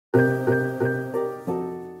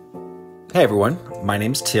Hey everyone, my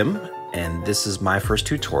name's Tim, and this is my first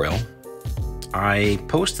tutorial. I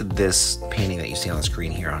posted this painting that you see on the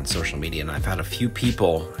screen here on social media, and I've had a few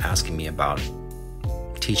people asking me about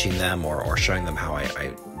teaching them or showing them how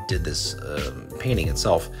I did this painting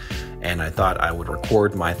itself, and I thought I would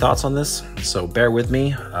record my thoughts on this, so bear with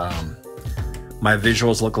me. My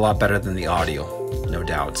visuals look a lot better than the audio, no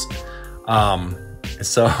doubts.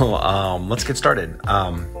 Let's get started.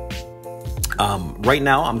 Right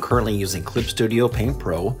now, I'm currently using Clip Studio Paint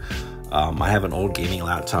Pro. I have an old gaming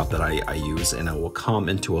laptop that I use, and it will come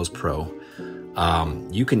in Intuos Pro.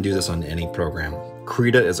 You can do this on any program.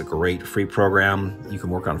 Krita is a great free program. You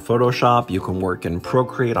can work on Photoshop. You can work in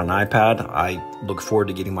Procreate on iPad. I look forward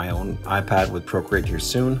to getting my own iPad with Procreate here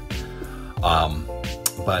soon.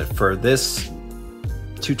 But for this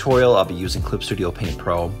tutorial, I'll be using Clip Studio Paint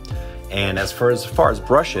Pro. And as far as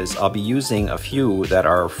brushes, I'll be using a few that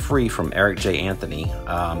are free from Eric J. Anthony.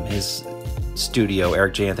 His studio,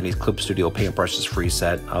 Eric J. Anthony's Clip Studio Paintbrushes free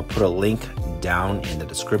set. I'll put a link down in the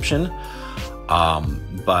description.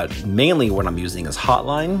 But mainly what I'm using is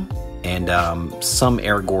Hotline and some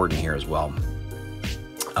Eric Gordon here as well.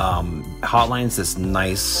 Hotline's this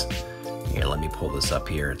nice, here, let me pull this up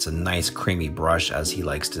here. It's a nice creamy brush, as he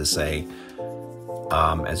likes to say.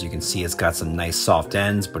 As you can see, it's got some nice soft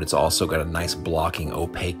ends, but it's also got a nice blocking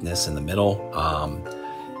opaqueness in the middle.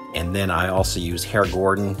 And then I also use Hair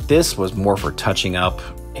Gordon. This was more for touching up,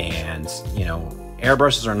 and you know,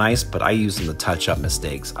 airbrushes are nice, but I use them to touch up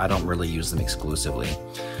mistakes. I don't really use them exclusively.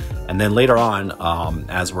 And then later on,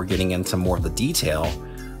 as we're getting into more of the detail,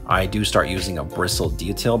 I do start using a bristle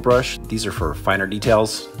detail brush. These are for finer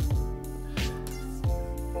details,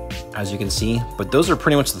 as you can see, but those are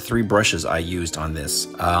pretty much the three brushes I used on this.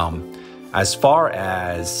 As far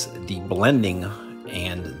as the blending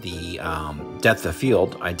and the depth of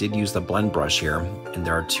field, I did use the blend brush here, and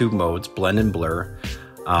there are two modes, blend and blur.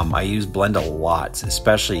 I use blend a lot,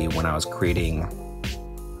 especially when I was creating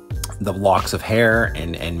the locks of hair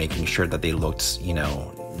and making sure that they looked, you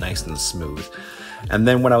know, nice and smooth. And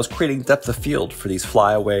then when I was creating depth of field for these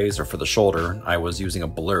flyaways or for the shoulder, I was using a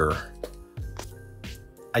blur.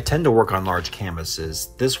 I tend to work on large canvases.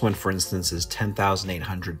 This one, for instance, is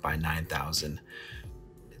 10,800 by 9,000.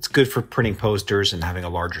 It's good for printing posters and having a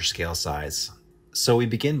larger scale size. So we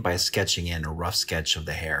begin by sketching in a rough sketch of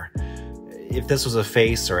the hair. If this was a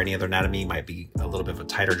face or any other anatomy, it might be a little bit of a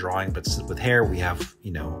tighter drawing, but with hair, we have,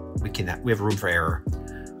 you know, we have room for error.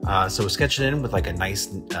 So sketch it in with like a nice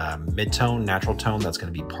mid-tone, natural tone that's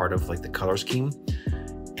going to be part of like the color scheme.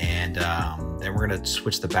 And then we're going to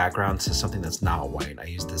switch the background to something that's not white. I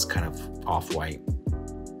use this kind of off-white.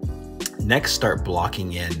 Next, start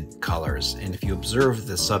blocking in colors. And if you observe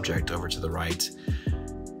the subject over to the right,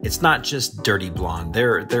 it's not just dirty blonde.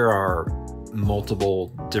 There are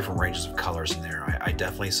multiple different ranges of colors in there. I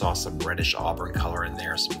definitely saw some reddish auburn color in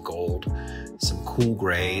there, some gold, some cool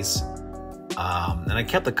grays. And I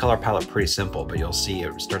kept the color palette pretty simple, but you'll see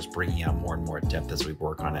it starts bringing out more and more depth as we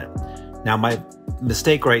work on it. Now, my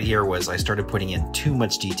mistake right here was I started putting in too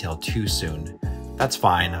much detail too soon. That's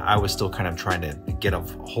fine. I was still kind of trying to get a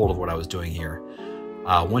hold of what I was doing here.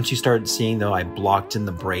 Once you started seeing, though, I blocked in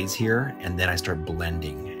the braids here, and then I started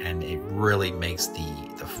blending, and it really makes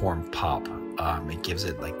the form pop. It gives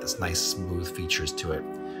it like this nice smooth features to it.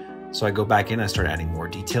 So I go back in, I start adding more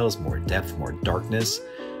details, more depth, more darkness.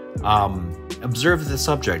 Observe the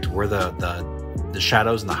subject where the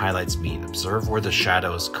shadows and the highlights meet. Observe where the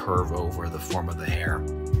shadows curve over the form of the hair.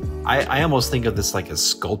 I almost think of this like as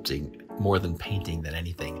sculpting more than painting than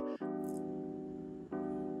anything.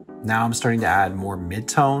 Now I'm starting to add more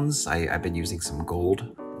mid-tones. I've been using some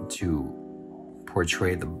gold to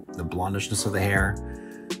portray the blondishness of the hair.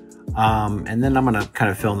 And then I'm gonna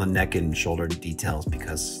kind of fill in the neck and shoulder details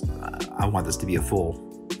because I want this to be a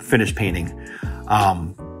full finished painting.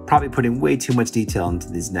 Probably putting way too much detail into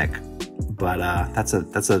this neck, but that's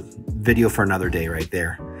a video for another day right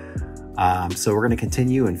there. So we're going to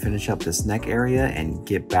continue and finish up this neck area and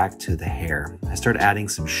get back to the hair. I start adding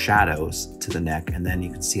some shadows to the neck, and then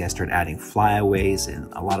you can see I start adding flyaways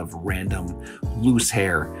and a lot of random loose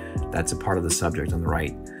hair that's a part of the subject on the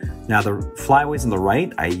right. Now the flyaways on the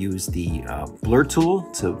right, I use the blur tool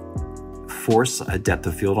to force a depth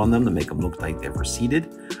of field on them to make them look like they're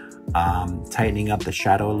receded. Tightening up the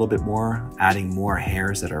shadow a little bit more, adding more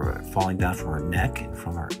hairs that are falling down from her neck and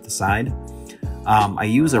from the side. I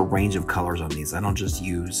use a range of colors on these. I don't just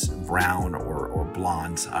use brown or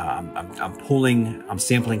blonde. I'm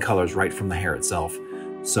sampling colors right from the hair itself.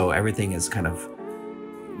 So everything is kind of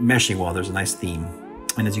meshing well. There's a nice theme.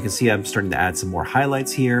 And as you can see, I'm starting to add some more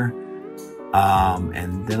highlights here.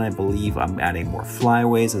 And then I believe I'm adding more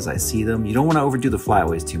flyaways as I see them. You don't want to overdo the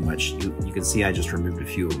flyaways too much. You can see I just removed a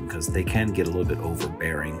few of them because they can get a little bit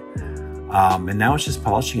overbearing. And now it's just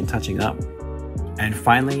polishing and touching up. And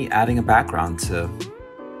finally adding a background to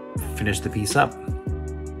finish the piece up.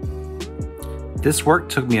 This work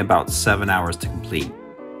took me about 7 hours to complete.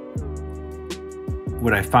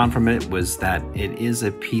 What I found from it was that it is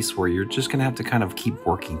a piece where you're just gonna have to kind of keep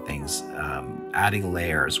working things, adding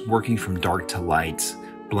layers, working from dark to light,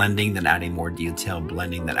 blending, then adding more detail,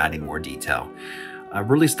 blending, then adding more detail. I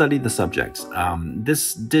really studied the subject.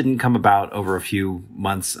 This didn't come about over a few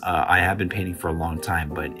months. I have been painting for a long time,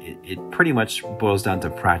 but it pretty much boils down to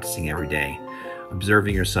practicing every day,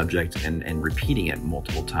 observing your subject and repeating it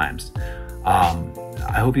multiple times.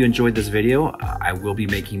 I hope you enjoyed this video. I will be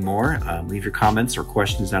making more. Leave your comments or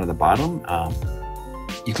questions down at the bottom.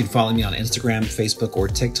 You can follow me on Instagram, Facebook, or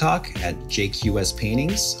TikTok at JQS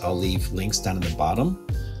Paintings. I'll leave links down at the bottom.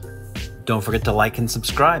 Don't forget to like and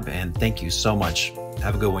subscribe, and thank you so much.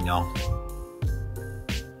 Have a good one, y'all.